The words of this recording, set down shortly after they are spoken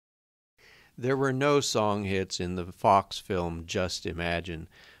There were no song hits in the Fox film Just Imagine,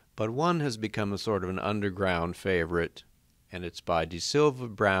 but one has become a sort of an underground favorite, and it's by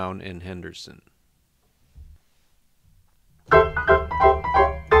DeSylva, Brown, and Henderson.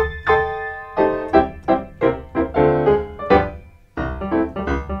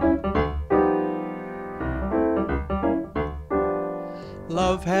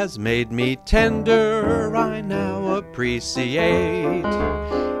 Love has made me tender, I now appreciate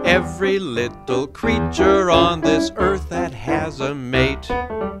every little creature on this earth that has a mate.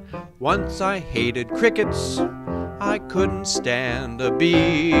 Once I hated crickets, I couldn't stand a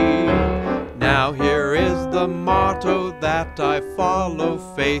bee. Now here is the motto that I follow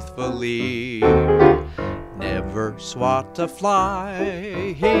faithfully. Never swat a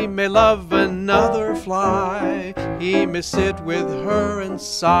fly, he may love another fly. He may sit with her and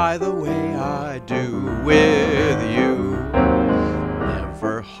sigh the way I do with you.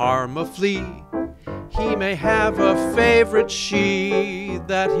 Never harm a flea, he may have a favorite she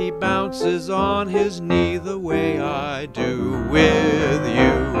that he bounces on his knee the way I do with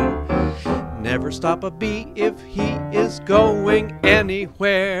you. Never stop a bee if he is going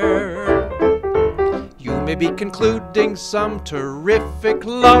anywhere. You may be concluding some terrific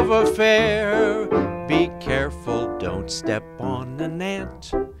love affair. Be careful, don't step on an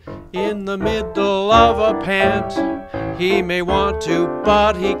ant in the middle of a pant. He may want to,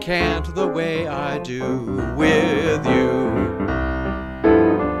 but he can't the way I do with you.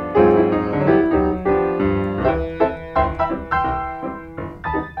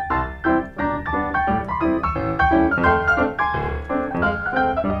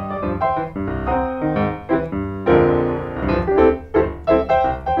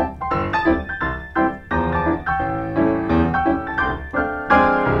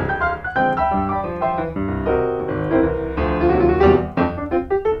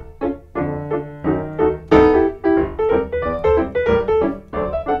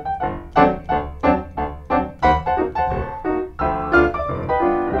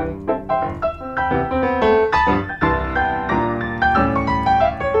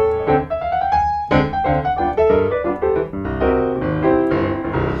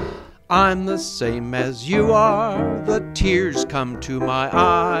 I'm the same as you are, the tears come to my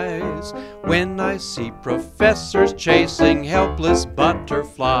eyes when I see professors chasing helpless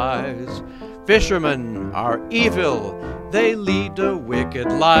butterflies. Fishermen are evil, they lead a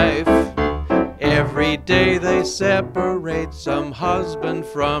wicked life. Every day they separate some husband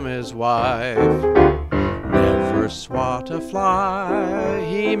from his wife. Never swat a fly,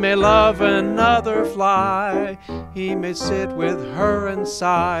 he may love another fly. He may sit with her and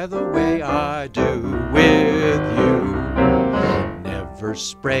sigh the way I do with you. Never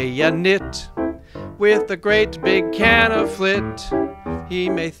spray a nit with a great big can of flit. He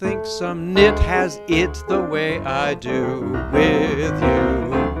may think some nit has it the way I do with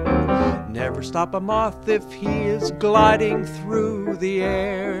you. Never stop a moth if he is gliding through the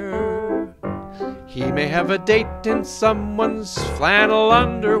air. He may have a date in someone's flannel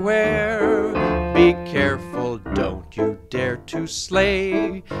underwear. Be careful, don't you dare to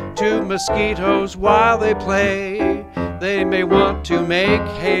slay two mosquitoes while they play. They may want to make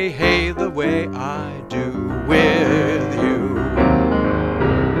hay hay the way I do